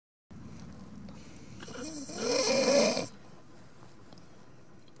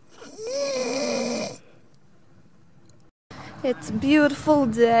It's a beautiful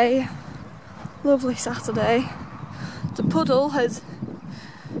day, lovely Saturday. The puddle has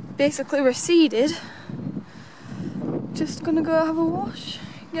basically receded. Just gonna go have a wash,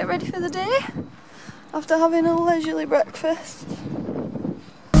 get ready for the day after having a leisurely breakfast.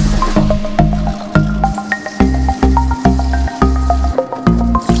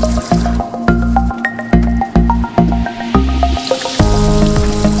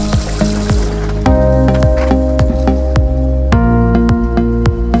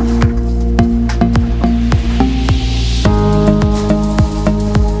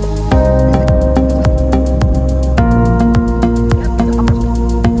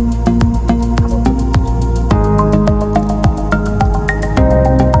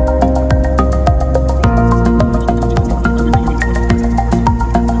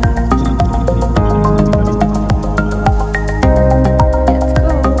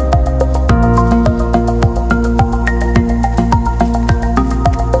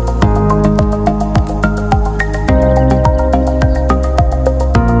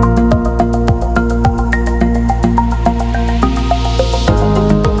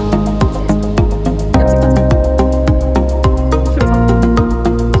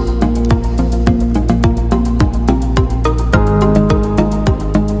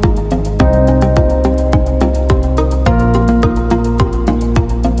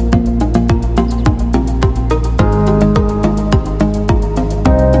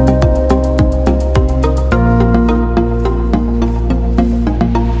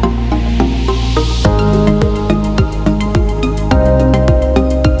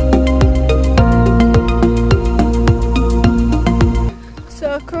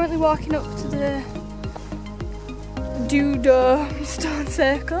 Walking up to the stone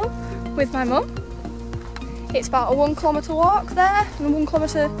circle with my mum. It's about a 1 kilometre walk there and a 1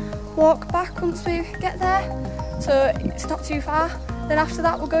 kilometre walk back once we get there, so it's not too far. Then after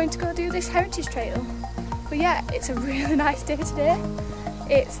that we're going to go do this heritage trail. But yeah, it's a really nice day today.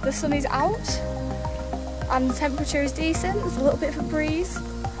 The sun is out and the temperature is decent, there's a little bit of a breeze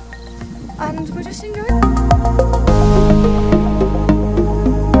and we're just enjoying it.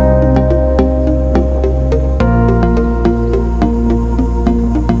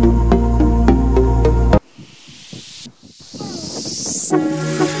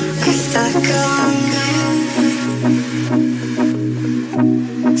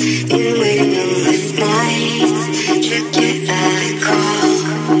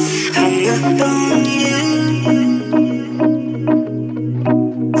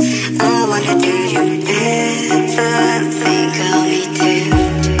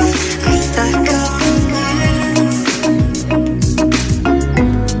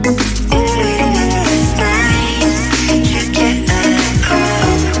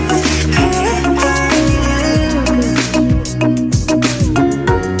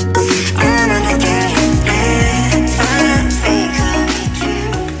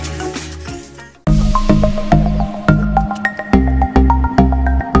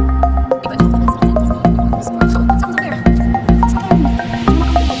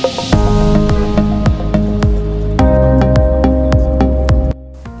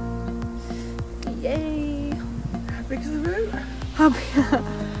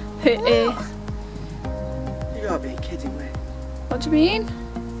 It is. You gotta be kidding me. What do you mean?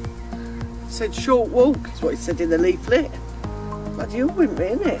 It said short walk, is what it said in the leaflet. Bloody you wouldn't be,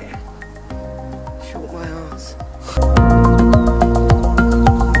 innit? Short my arse.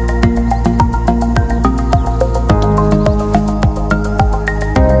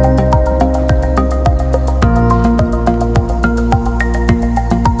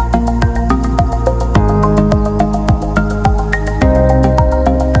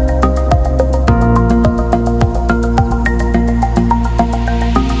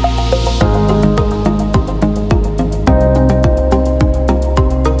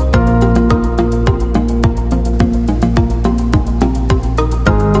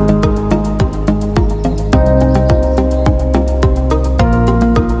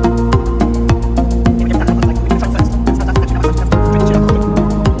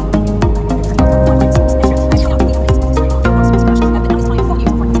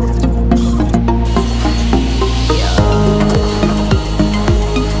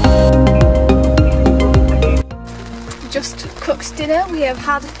 Dinner, we have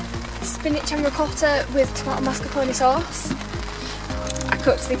had spinach and ricotta with tomato mascarpone sauce. I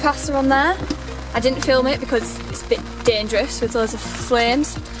cooked the pasta on there. I didn't film it because it's a bit dangerous with loads of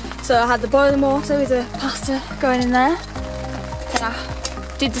flames, so I had the boiling water with the pasta going in there. Then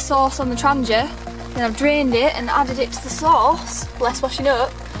I did the sauce on the trangia, then I've drained it and added it to the sauce, less washing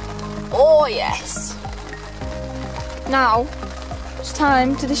up. Oh yes! Now, it's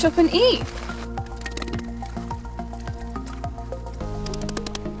time to dish up and eat.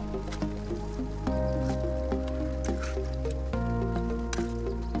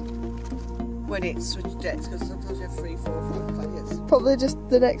 When it switched decks, because sometimes you have 3, 4, 5 players. Probably just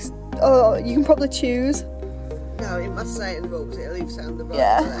the next. Oh, you can probably choose. No, it must say it in the rules. It'll leave sound the right.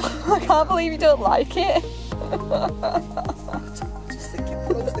 Yeah. I can't believe you don't like it. Just thinking,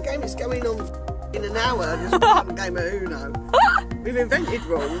 what's the game? It's going on in an hour. Just one game of Uno. We've invented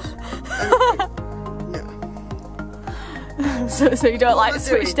rules. No. So you don't like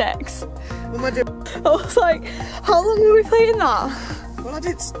switch decks? What am I doing? I was like, how long were we playing that? Well, I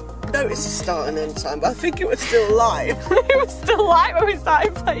did notice the start and end time, but I think it was still live. It was still live when we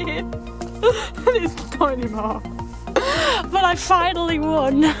started playing. And it's not anymore. But I finally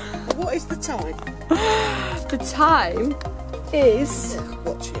won. What is the time? The time is... Yeah,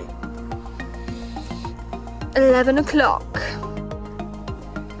 watch it. 11 o'clock.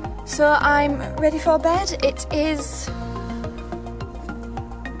 So I'm ready for bed. It is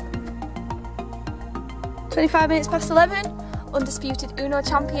 25 minutes past 11. Undisputed Uno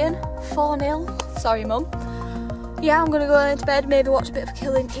champion, 4-0. Sorry, Mum. Yeah, I'm gonna go into bed, maybe watch a bit of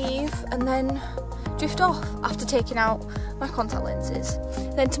Killing Eve, and then drift off after taking out my contact lenses.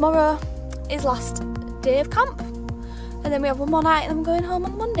 Then tomorrow is last day of camp, and then we have one more night, and I'm going home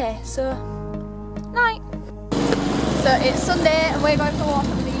on Monday. So, night. So it's Sunday, and we're going for a walk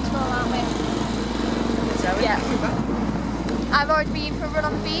on the beach tomorrow, aren't we? Yeah. I've already been for a run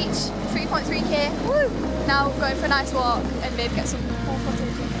on the beach, 3.3k. Woo! Now going for a nice walk and maybe get some more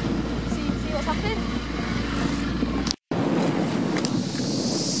footage. See what's happening.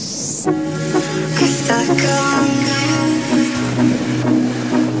 I thought